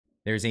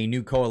There's a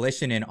new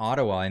coalition in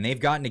Ottawa, and they've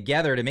gotten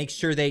together to make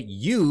sure that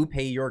you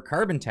pay your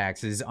carbon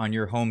taxes on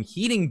your home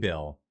heating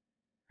bill,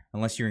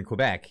 unless you're in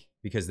Quebec,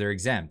 because they're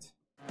exempt.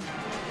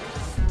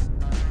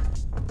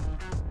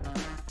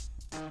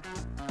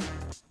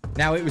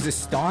 Now, it was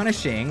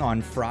astonishing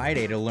on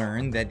Friday to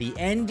learn that the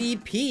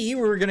NDP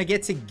were going to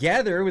get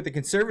together with the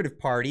Conservative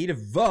Party to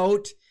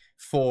vote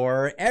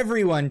for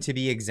everyone to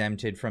be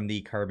exempted from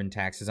the carbon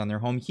taxes on their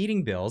home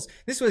heating bills.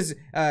 This was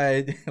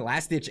a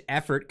last-ditch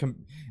effort,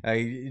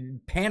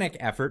 panic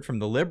effort from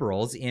the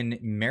Liberals in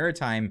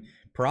maritime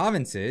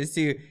provinces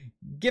to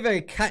give a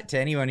cut to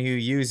anyone who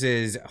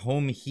uses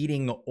home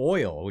heating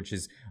oil, which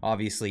is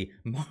obviously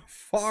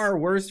far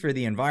worse for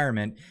the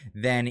environment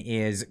than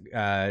is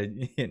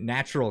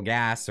natural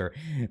gas or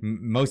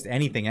most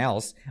anything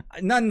else.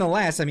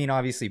 Nonetheless, I mean,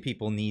 obviously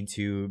people need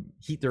to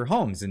heat their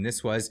homes, and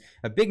this was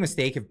a big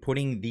mistake of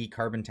putting the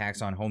carbon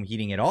tax on home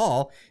heating at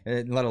all,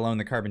 let alone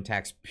the carbon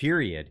tax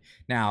period.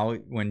 Now,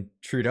 when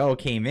Trudeau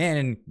came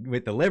in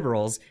with the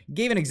Liberals,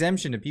 gave an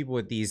exemption to people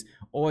with these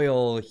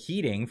oil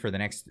heating for the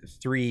next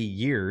 3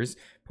 years,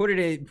 put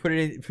the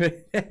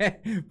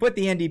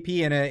NDP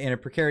in a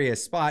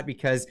precarious spot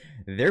because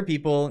their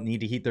people need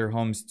to heat their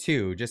homes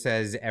too, just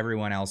as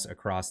everyone else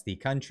across the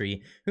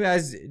country who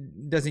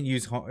doesn't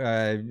use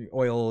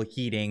oil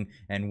heating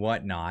and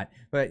whatnot,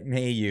 but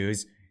may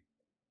use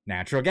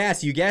natural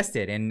gas. You guessed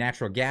it, and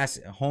natural gas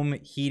home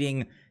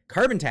heating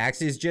carbon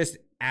tax is just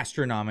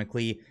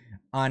astronomically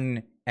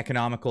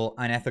uneconomical,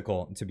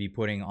 unethical to be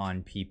putting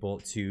on people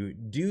to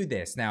do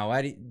this.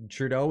 Now,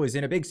 Trudeau is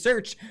in a big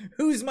search.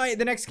 Who's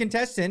the next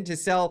contestant to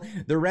sell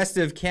the rest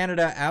of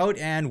Canada out?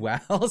 And,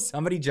 well,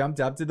 somebody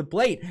jumped up to the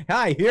plate.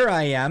 Hi, here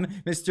I am,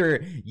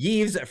 Mr.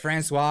 Yves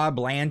Francois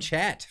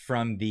Blanchet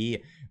from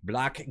the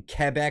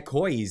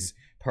Quebecois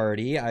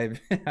party.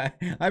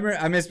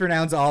 I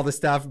mispronounce all the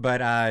stuff,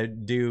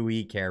 but do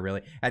we care,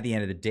 really? At the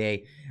end of the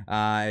day,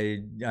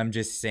 I'm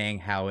just saying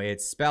how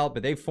it's spelled,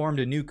 but they formed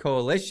a new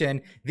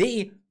coalition,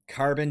 the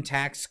Carbon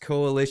Tax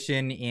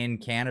Coalition in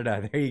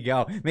Canada. There you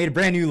go. Made a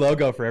brand new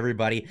logo for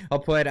everybody. I'll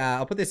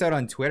put this out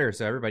on Twitter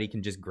so everybody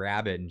can just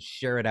grab it and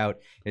share it out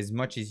as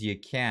much as you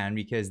can,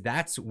 because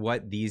that's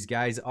what these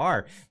guys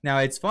are. Now,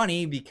 it's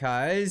funny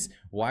because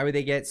why would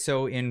they get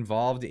so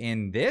involved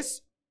in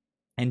this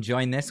and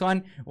join this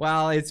one?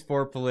 Well, it's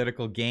for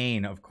political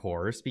gain, of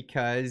course,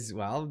 because,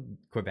 well,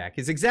 Quebec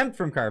is exempt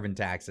from carbon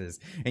taxes,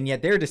 and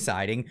yet they're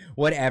deciding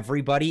what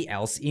everybody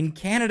else in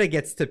Canada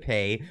gets to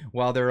pay,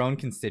 while their own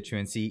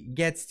constituency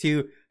gets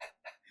to,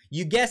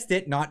 you guessed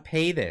it, not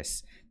pay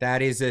this.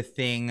 That is a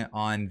thing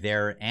on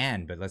their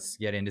end. But let's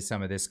get into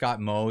some of this.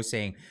 Scott Moe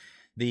saying,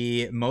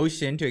 the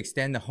motion to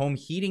extend the home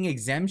heating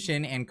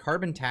exemption and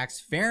carbon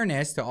tax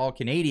fairness to all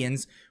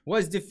Canadians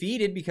was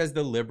defeated because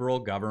the Liberal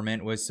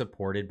government was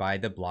supported by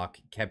the Bloc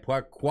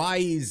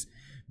Quebecois.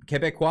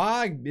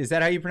 Quebecois? Is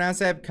that how you pronounce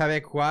that?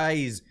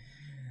 Quebecois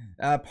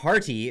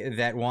party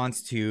that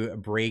wants to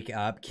break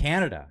up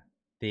Canada.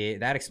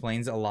 That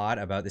explains a lot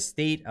about the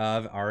state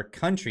of our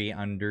country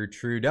under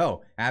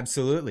Trudeau.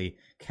 Absolutely.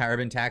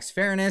 Carbon tax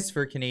fairness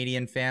for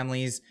Canadian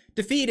families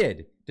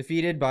defeated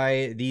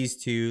by these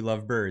two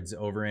lovebirds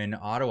over in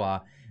Ottawa,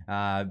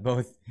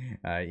 both,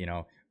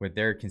 with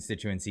their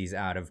constituencies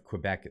out of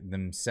Quebec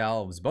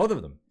themselves, both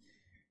of them.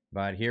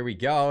 But here we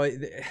go.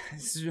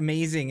 This is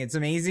amazing. It's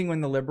amazing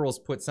when the Liberals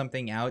put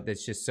something out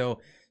that's just so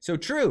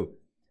true.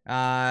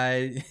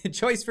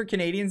 Choice for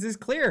Canadians is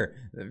clear.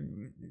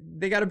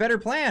 They got a better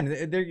plan.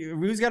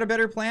 Who's got a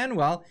better plan?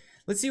 Well,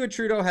 let's see what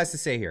Trudeau has to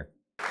say here.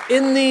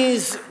 In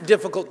these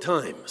difficult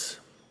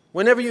times,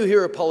 whenever you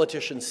hear a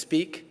politician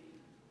speak,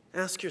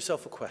 ask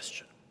yourself a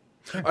question.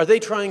 Are they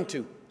trying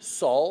to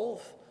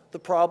solve the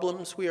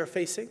problems we are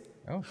facing?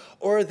 Oh.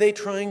 Or are they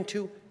trying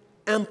to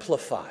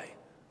amplify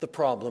the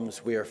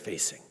problems we are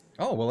facing?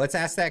 Oh, well, let's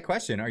ask that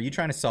question. Are you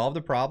trying to solve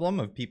the problem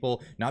of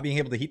people not being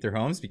able to heat their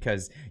homes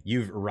because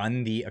you've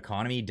run the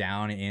economy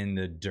down in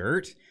the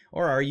dirt?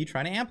 Or are you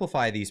trying to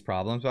amplify these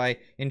problems by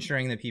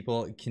ensuring that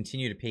people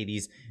continue to pay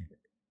these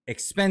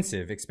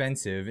expensive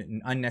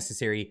and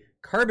unnecessary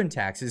carbon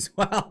taxes?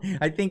 Well,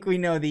 I think we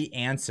know the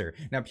answer.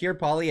 Now, Pierre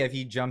Poilievre,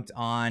 he jumped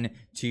on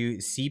to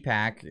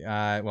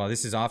CPAC. Well,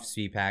 this is off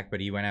CPAC,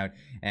 but he went out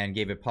and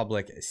gave a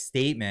public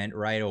statement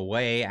right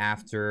away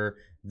after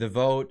the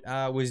vote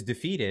was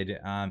defeated.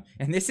 And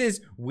this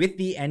is with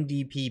the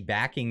NDP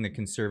backing the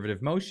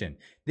Conservative motion.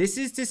 This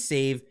is to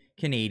save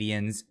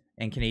Canadians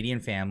and Canadian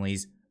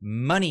families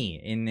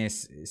money in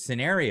this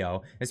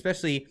scenario,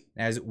 especially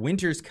as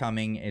winter's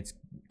coming. It's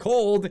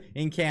cold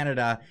in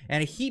Canada,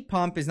 and a heat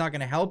pump is not going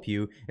to help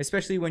you,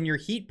 especially when your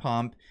heat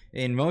pump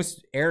in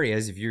most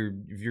areas, if you're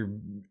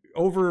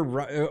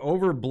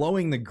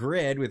overblowing the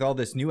grid with all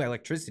this new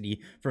electricity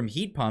from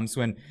heat pumps,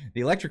 when the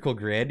electrical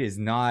grid is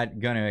not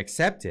going to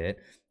accept it,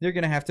 they're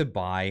going to have to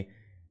buy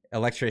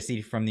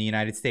electricity from the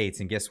United States.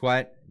 And guess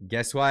what?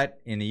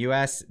 In the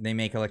US, they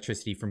make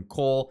electricity from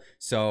coal.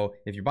 So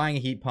if you're buying a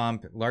heat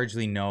pump,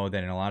 largely know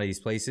that in a lot of these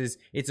places,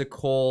 it's a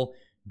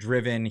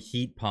coal-driven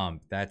heat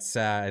pump. That's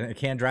I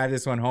can't drive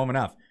this one home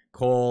enough.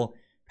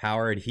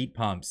 Coal-powered heat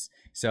pumps.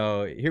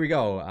 So here we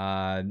go.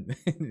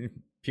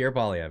 Pierre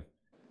Poilievre.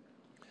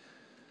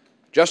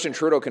 Justin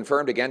Trudeau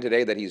confirmed again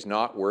today that he's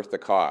not worth the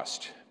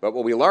cost. But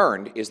what we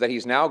learned is that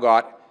he's now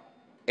got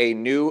a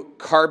new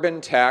carbon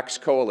tax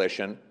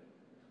coalition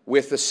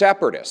with the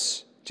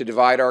separatists to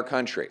divide our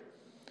country.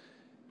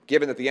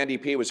 Given that the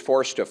NDP was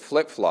forced to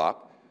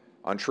flip-flop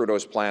on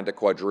Trudeau's plan to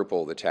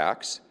quadruple the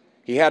tax,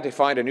 he had to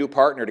find a new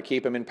partner to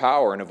keep him in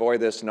power and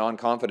avoid this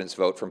non-confidence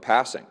vote from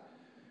passing.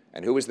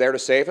 And who was there to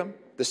save him?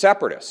 The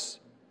separatists.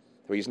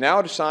 So he's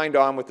now signed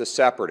on with the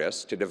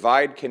separatists to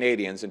divide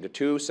Canadians into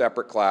two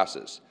separate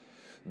classes: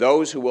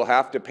 those who will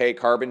have to pay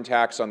carbon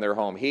tax on their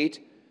home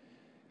heat,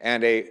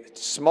 and a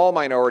small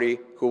minority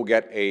who will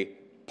get a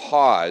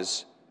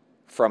pause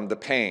from the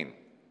pain.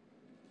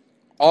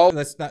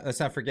 Let's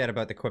not forget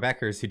about the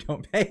Quebecers who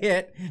don't pay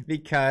it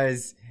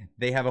because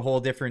they have a whole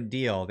different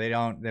deal. They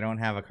don't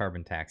have a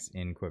carbon tax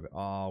in Quebec.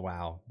 Oh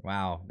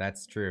wow,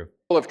 that's true.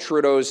 All of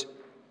Trudeau's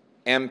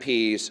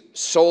MPs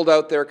sold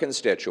out their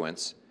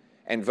constituents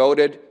and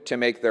voted to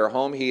make their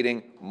home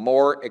heating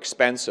more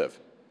expensive.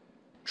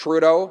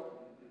 Trudeau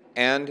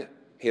and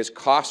his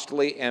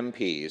costly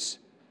MPs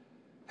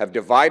have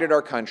divided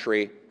our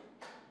country,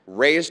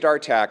 raised our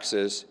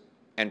taxes,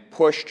 and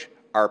pushed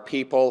our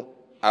people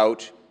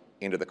out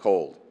into the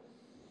cold.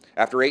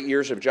 After 8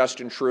 years of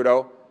Justin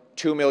Trudeau,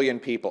 2 million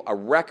people, a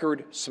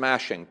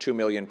record-smashing 2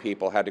 million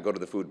people, had to go to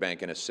the food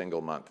bank in a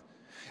single month.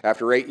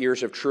 After 8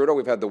 years of Trudeau,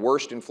 we've had the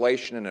worst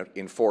inflation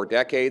in 4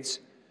 decades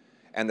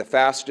and the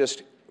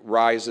fastest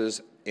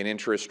rises in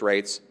interest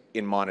rates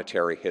in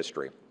monetary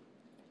history.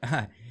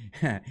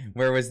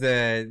 Where was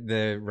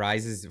the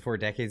rises 4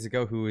 decades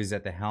ago? Who was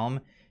at the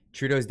helm?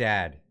 Trudeau's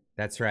dad.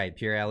 That's right,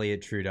 Pierre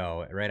Elliott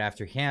Trudeau. Right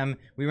after him,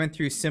 we went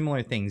through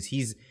similar things.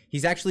 He's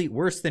actually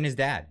worse than his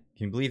dad.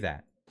 Can you believe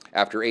that?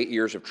 After 8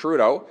 years of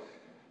Trudeau,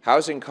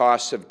 housing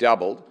costs have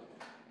doubled,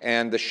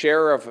 and the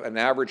share of an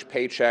average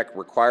paycheck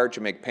required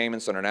to make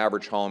payments on an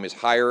average home is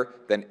higher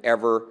than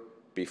ever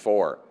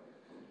before.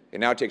 It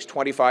now takes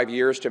 25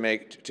 years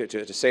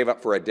to save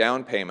up for a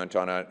down payment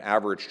on an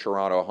average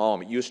Toronto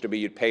home. It used to be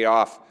you'd pay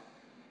off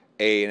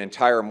an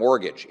entire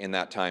mortgage in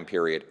that time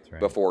period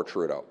before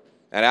Trudeau.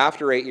 And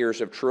after 8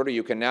 years of Trudeau,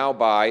 you can now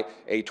buy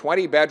a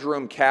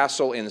 20-bedroom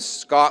castle in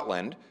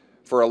Scotland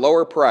for a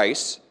lower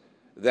price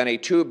than a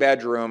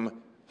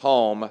 2-bedroom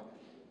home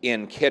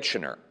in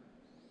Kitchener.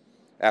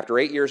 After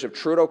 8 years of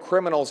Trudeau,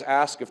 criminals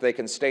ask if they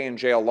can stay in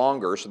jail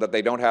longer so that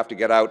they don't have to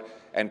get out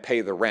and pay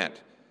the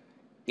rent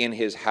in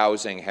his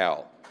housing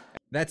hell.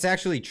 That's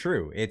actually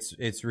true.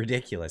 It's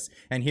ridiculous.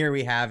 And here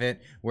we have it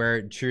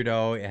where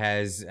Trudeau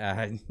has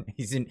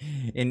he's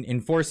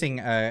enforcing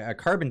a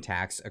carbon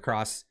tax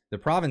across the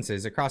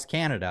provinces, across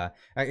Canada,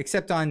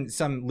 except on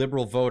some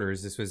Liberal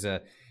voters. This was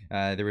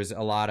there was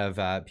a lot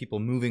of people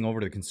moving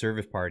over to the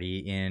Conservative Party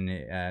in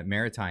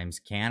Maritimes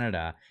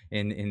Canada,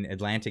 in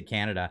Atlantic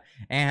Canada,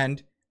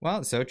 and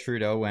well, so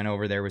Trudeau went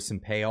over there with some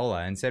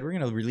payola and said, we're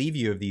going to relieve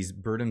you of these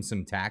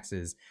burdensome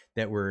taxes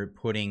that we're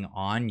putting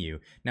on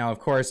you. Now, of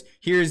course,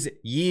 here's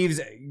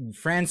Yves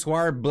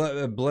Francois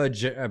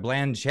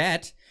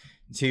Blanchet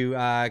to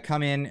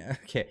come in.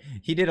 Okay,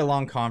 he did a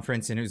long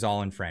conference and it was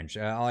all in French.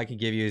 All I can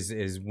give you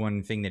is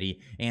one thing that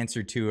he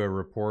answered to a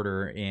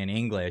reporter in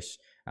English,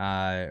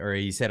 or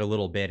he said a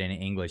little bit in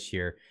English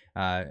here.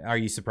 Are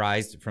you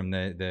surprised from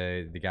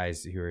the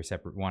guys who are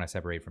want to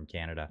separate from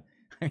Canada?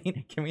 I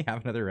mean, can we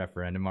have another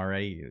referendum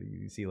already?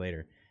 You see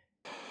later.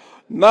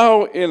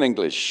 Now in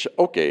English.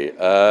 Okay.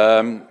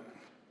 The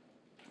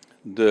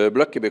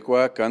Bloc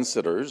Québécois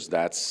considers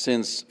that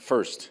since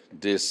first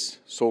this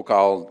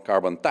so-called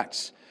carbon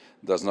tax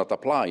does not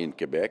apply in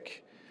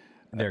Quebec,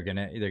 they're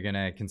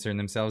gonna concern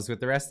themselves with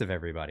the rest of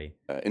everybody.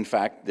 In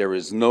fact, there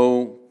is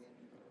no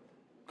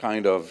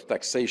kind of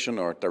taxation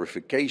or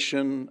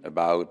tarification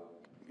about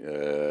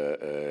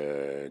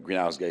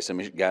greenhouse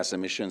gas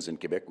emissions in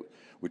Quebec,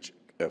 which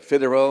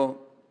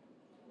federal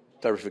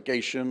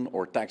tarification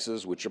or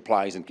taxes which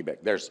applies in Quebec.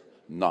 There's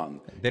none.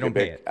 They don't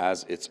Quebec pay it.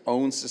 has its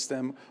own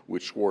system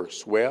which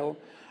works well,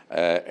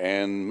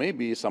 and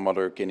maybe some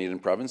other Canadian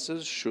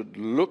provinces should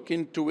look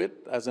into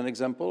it as an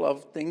example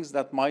of things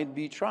that might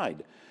be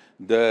tried.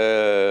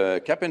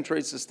 The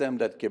cap-and-trade system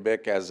that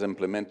Quebec has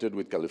implemented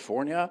with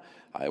California,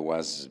 I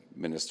was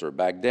minister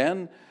back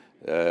then,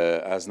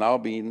 has now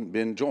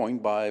been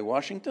joined by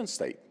Washington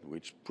State,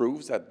 which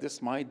proves that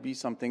this might be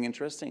something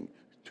interesting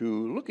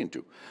to look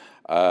into.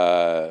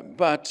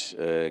 But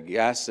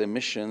gas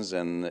emissions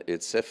and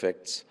its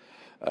effects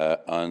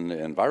on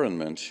the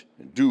environment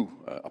do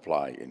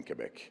apply in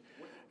Quebec.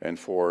 And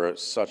for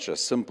such a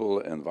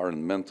simple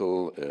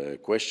environmental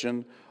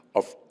question,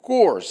 of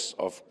course,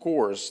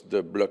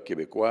 the Bloc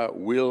Québécois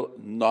will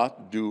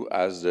not do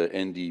as the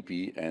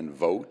NDP and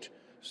vote,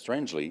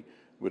 strangely,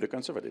 with the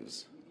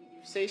Conservatives.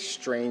 You say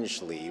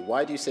strangely.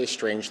 Why do you say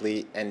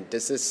strangely? And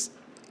does this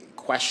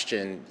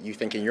question, you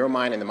think, in your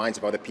mind and the minds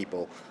of other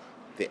people,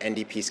 the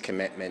NDP's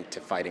commitment to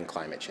fighting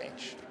climate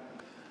change?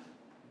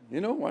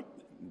 You know what?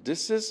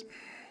 This is,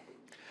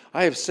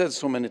 I have said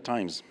so many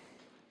times,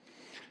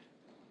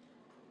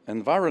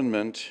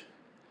 environment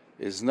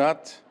is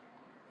not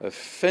a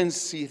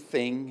fancy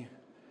thing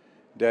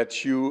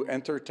that you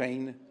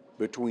entertain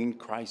between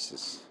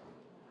crises.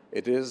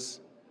 It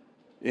is,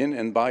 in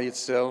and by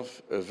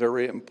itself, a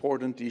very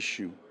important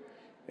issue.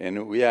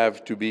 And we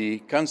have to be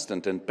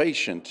constant and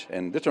patient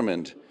and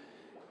determined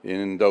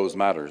in those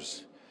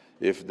matters.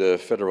 If the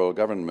federal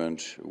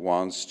government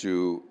wants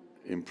to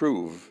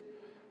improve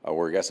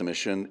our gas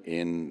emission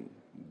in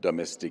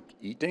domestic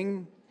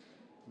heating,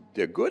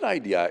 the good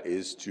idea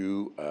is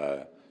to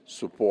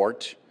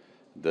support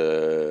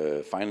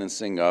the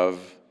financing of,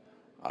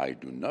 I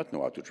do not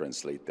know how to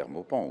translate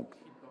thermopump,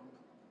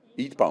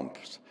 heat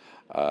pumps.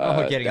 Getting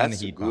on the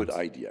that's heat a good pumps.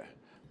 idea.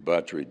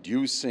 But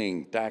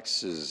reducing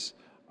taxes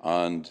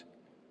on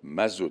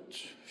mazout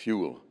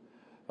fuel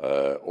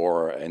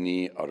or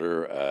any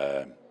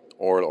other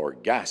oil or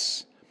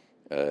gas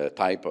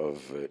type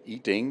of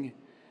heating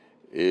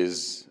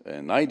is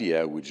an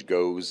idea which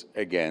goes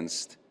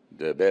against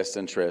the best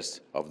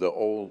interest of the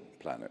whole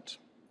planet.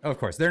 Of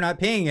course, they're not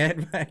paying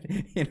it, but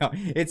you know,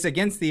 it's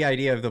against the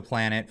idea of the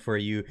planet for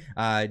you.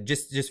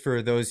 Just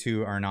for those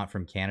who are not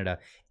from Canada,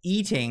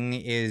 eating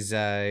is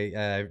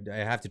I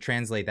have to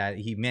translate that.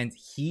 He meant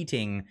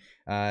heating.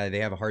 They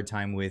have a hard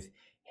time with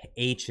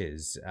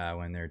H's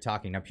when they're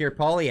talking. Now, Pierre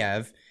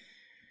Poilievre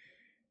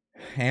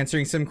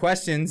answering some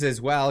questions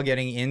as well,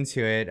 getting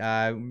into it.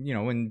 You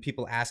know, when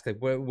people ask, like,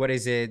 what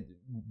is it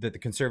that the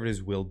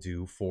Conservatives will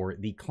do for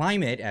the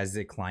climate, as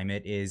the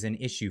climate is an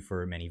issue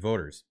for many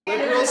voters?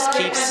 Liberals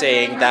keep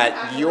saying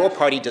that your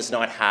party does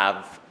not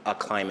have a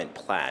climate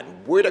plan.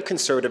 Would a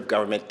Conservative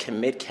government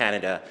commit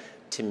Canada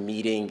to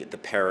meeting the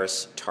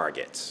Paris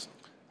targets?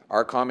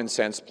 Our common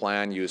sense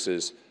plan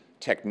uses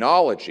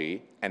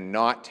technology and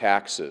not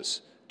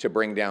taxes to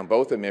bring down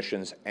both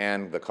emissions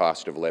and the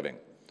cost of living.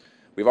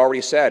 We've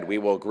already said we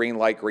will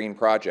green-light green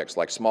projects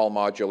like small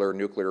modular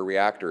nuclear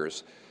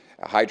reactors,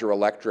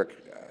 hydroelectric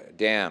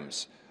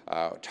dams,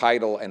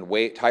 tidal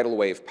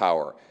wave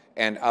power,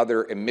 and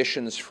other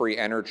emissions-free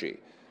energy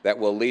that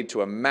will lead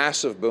to a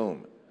massive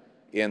boom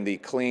in the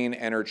clean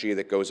energy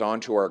that goes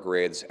onto our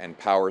grids and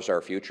powers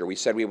our future. We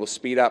said we will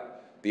speed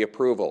up the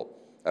approval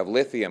of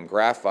lithium,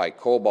 graphite,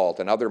 cobalt,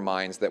 and other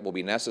mines that will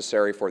be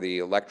necessary for the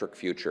electric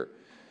future.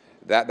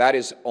 That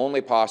is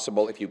only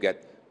possible if you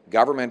get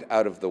government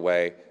out of the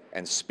way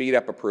and speed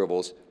up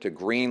approvals to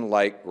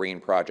green-light green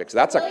projects.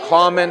 That's a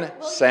common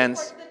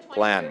sense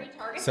plan.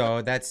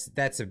 So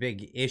that's a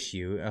big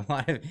issue.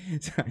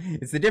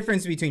 It's the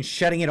difference between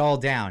shutting it all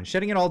down.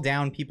 Shutting it all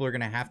down, people are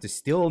going to have to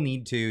still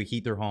need to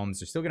heat their homes.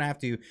 They're still going to have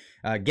to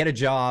get a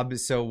job.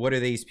 So what do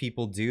these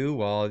people do?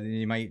 Well,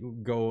 you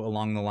might go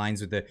along the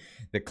lines with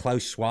the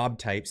Klaus Schwab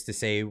types to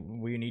say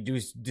we need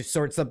to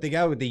sort something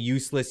out with the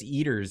useless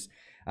eaters.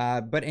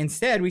 But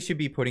instead, we should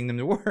be putting them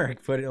to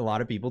work, put a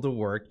lot of people to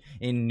work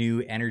in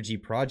new energy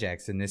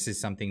projects. And this is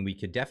something we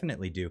could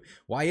definitely do.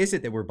 Why is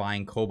it that we're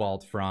buying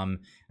cobalt from,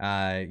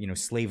 you know,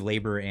 slave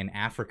labor in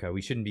Africa?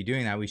 We shouldn't be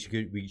doing that.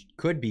 We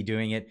could be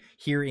doing it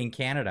here in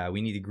Canada.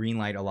 We need to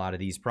greenlight a lot of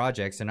these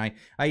projects. And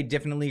I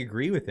definitely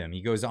agree with him.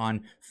 He goes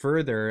on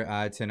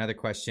further to another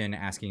question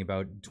asking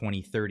about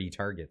 2030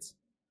 targets.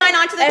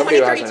 On to the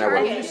 2030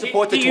 targets.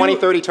 Support the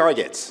 2030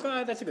 targets.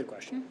 That's a good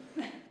question.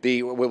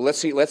 Well,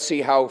 let's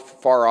see how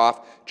far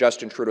off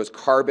Justin Trudeau's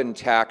carbon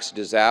tax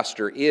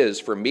disaster is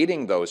for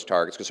meeting those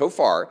targets, because so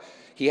far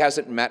he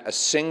hasn't met a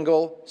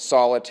single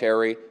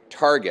solitary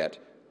target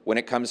when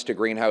it comes to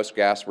greenhouse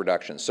gas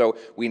reduction. So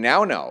we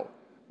now know,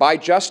 by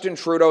Justin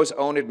Trudeau's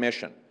own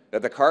admission,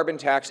 that the carbon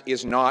tax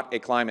is not a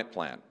climate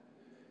plan.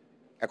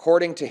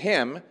 According to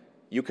him,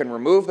 you can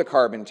remove the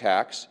carbon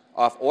tax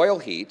off oil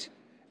heat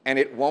and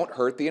it won't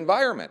hurt the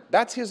environment.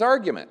 That's his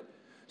argument.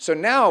 So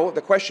now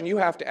the question you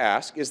have to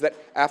ask is that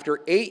after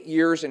 8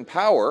 years in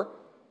power,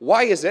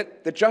 why is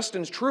it that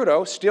Justin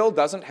Trudeau still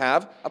doesn't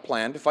have a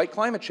plan to fight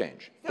climate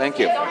change? Thank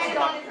you.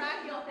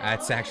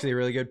 That's actually a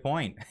really good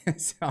point.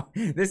 So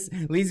this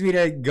leads me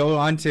to go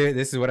on to,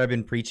 this is what I've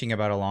been preaching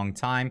about a long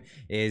time,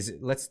 is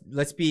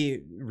let's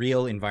be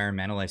real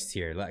environmentalists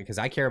here, because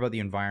I care about the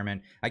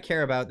environment. I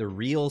care about the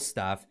real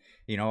stuff,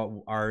 you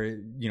know, our,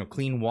 you know,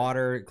 clean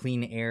water,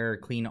 clean air,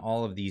 clean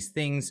all of these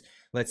things.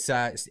 Let's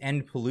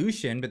end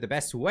pollution. But the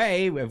best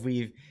way,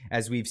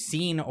 as we've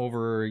seen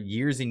over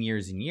years and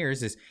years and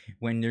years, is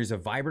when there's a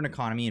vibrant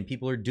economy and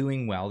people are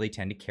doing well, they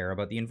tend to care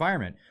about the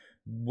environment.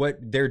 What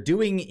they're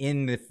doing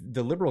in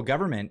the Liberal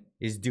government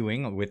is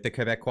doing with the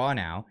Quebecois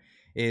now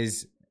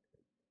is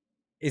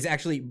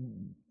actually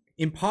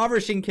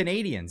impoverishing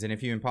Canadians. And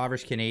if you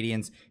impoverish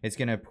Canadians, it's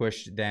going to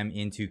push them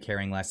into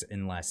caring less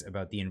and less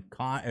about the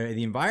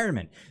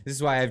environment. This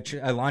is why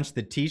I launched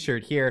the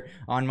T-shirt here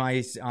on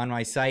my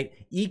site: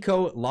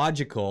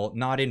 ecological,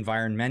 not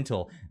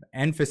environmental.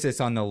 emphasis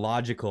on the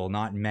logical,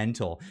 not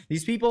mental.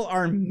 These people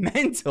are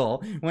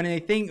mental when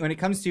it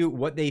comes to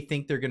what they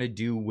think they're going to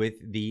do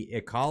with the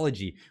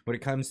ecology, when it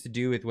comes to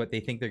do with what they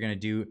think they're going to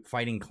do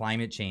fighting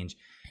climate change.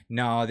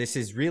 No, this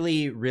is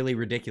really, really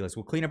ridiculous.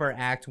 We'll clean up our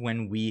act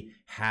when we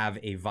have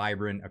a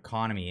vibrant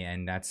economy,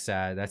 and that's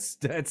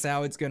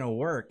how it's gonna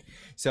work.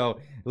 So,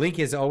 link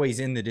is always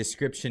in the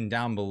description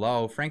down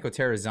below. Franco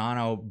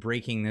Terrazzano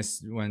breaking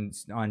this one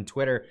on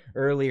Twitter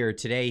earlier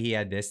today. He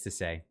had this to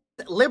say: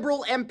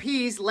 Liberal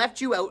MPs left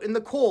you out in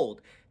the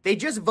cold. They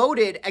just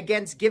voted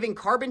against giving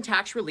carbon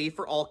tax relief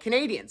for all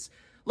Canadians.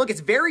 Look, it's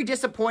very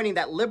disappointing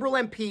that Liberal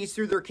MPs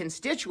threw their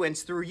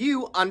constituents threw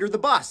you under the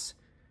bus.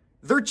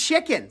 They're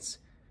chickens.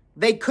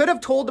 They could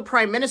have told the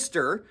Prime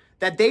Minister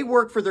that they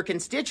work for their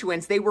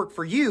constituents, they work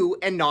for you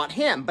and not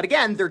him. But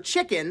again, they're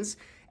chickens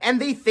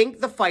and they think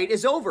the fight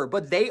is over,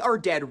 but they are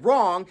dead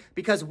wrong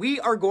because we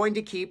are going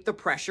to keep the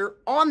pressure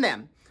on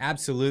them.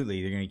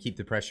 Absolutely. They're going to keep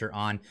the pressure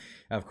on.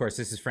 Of course,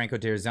 this is Franco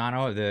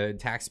Terrazzano of the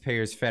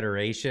Taxpayers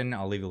Federation.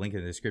 I'll leave a link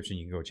in the description.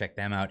 You can go check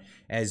them out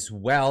as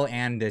well,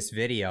 and this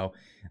video.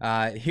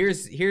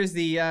 Here's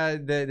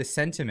the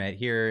sentiment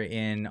here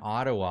in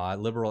Ottawa.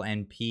 Liberal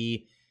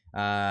MP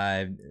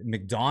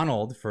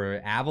McDonald for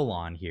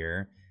Avalon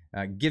here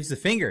gives the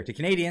finger to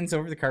Canadians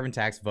over the carbon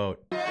tax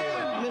vote.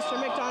 Mr.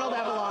 McDonald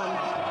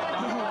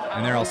Avalon.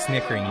 And they're all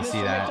snickering, you see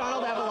Mr. that?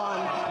 McDonald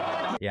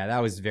Avalon. Yeah,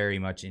 that was very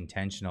much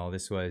intentional.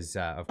 This was,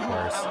 of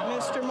course,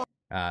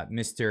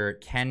 Mr.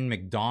 Ken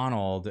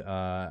McDonald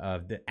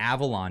of the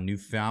Avalon,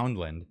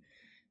 Newfoundland.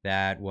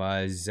 That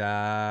was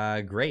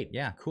great.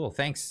 Yeah, cool.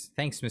 Thanks,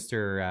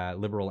 Mr.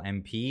 Liberal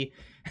MP.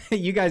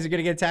 You guys are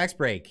gonna get a tax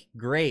break.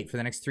 Great for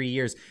the next 3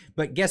 years.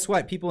 But guess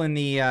what? People in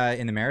the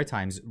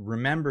Maritimes,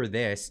 remember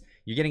this: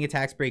 you're getting a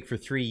tax break for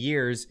 3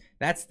 years.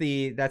 That's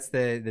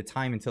the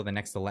time until the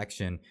next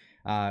election.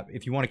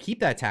 If you want to keep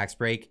that tax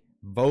break,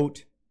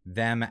 vote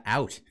them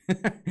out.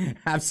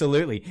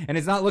 Absolutely. And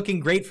it's not looking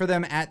great for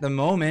them at the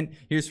moment.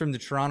 Here's from the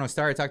Toronto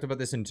Star. I talked about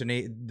this in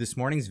this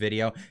morning's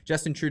video.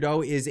 Justin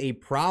Trudeau is a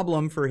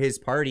problem for his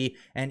party,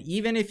 and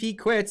even if he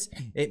quits,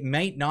 it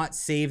might not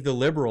save the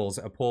Liberals,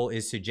 a poll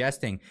is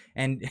suggesting.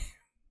 And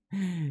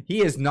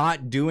he is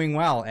not doing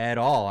well at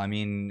all. I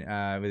mean,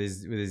 with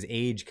his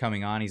age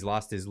coming on, he's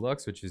lost his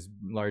looks, which is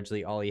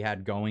largely all he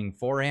had going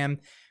for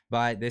him.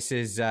 But this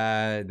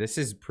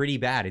is pretty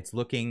bad. It's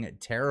looking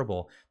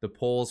terrible. The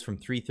polls from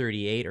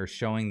 338 are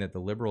showing that the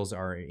Liberals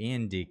are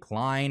in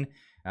decline.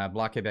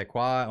 Bloc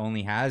Quebecois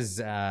only has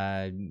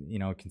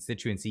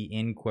constituency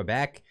in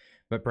Quebec,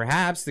 but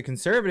perhaps the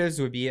Conservatives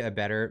would be a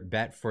better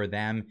bet for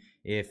them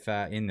if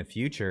in the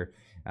future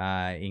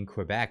in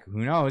Quebec.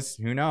 Who knows?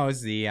 Who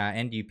knows? The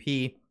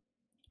NDP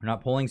are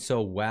not polling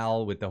so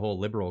well with the whole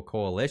Liberal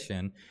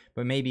coalition,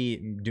 but maybe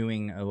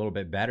doing a little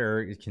bit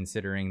better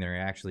considering they're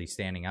actually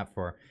standing up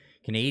for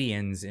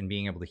Canadians and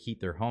being able to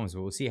heat their homes.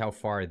 But we'll see how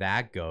far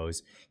that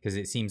goes, because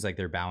it seems like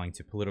they're bowing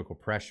to political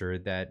pressure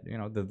that,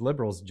 the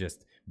Liberals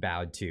just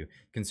bowed to.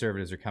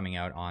 Conservatives are coming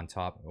out on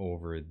top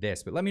over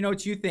this. But let me know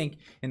what you think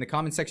in the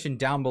comment section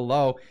down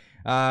below.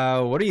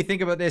 What do you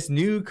think about this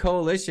new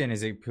coalition?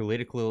 Is it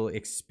political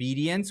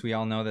expedience? We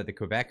all know that the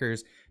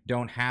Quebecers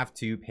don't have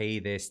to pay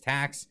this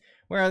tax,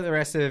 where the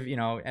rest of,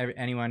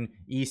 anyone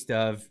east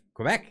of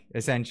Quebec,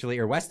 essentially,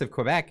 or west of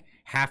Quebec,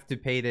 have to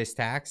pay this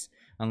tax,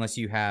 unless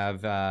you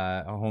have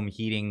a home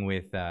heating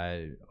with,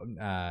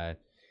 what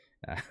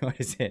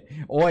is it?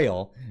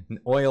 Oil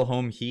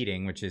home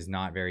heating, which is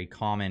not very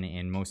common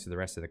in most of the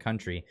rest of the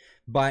country.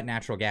 But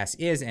natural gas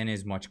is, and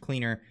is much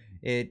cleaner.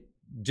 It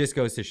just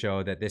goes to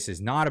show that this is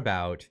not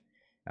about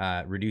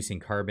reducing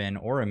carbon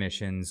or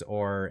emissions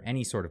or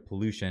any sort of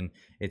pollution.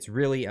 It's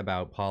really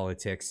about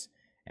politics.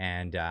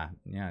 And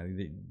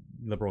the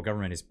Liberal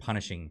government is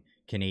punishing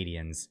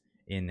Canadians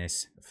in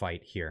this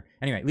fight here.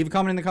 Anyway, leave a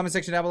comment in the comment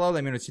section down below.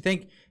 Let me know what you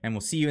think, and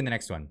we'll see you in the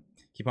next one.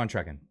 Keep on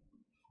trucking.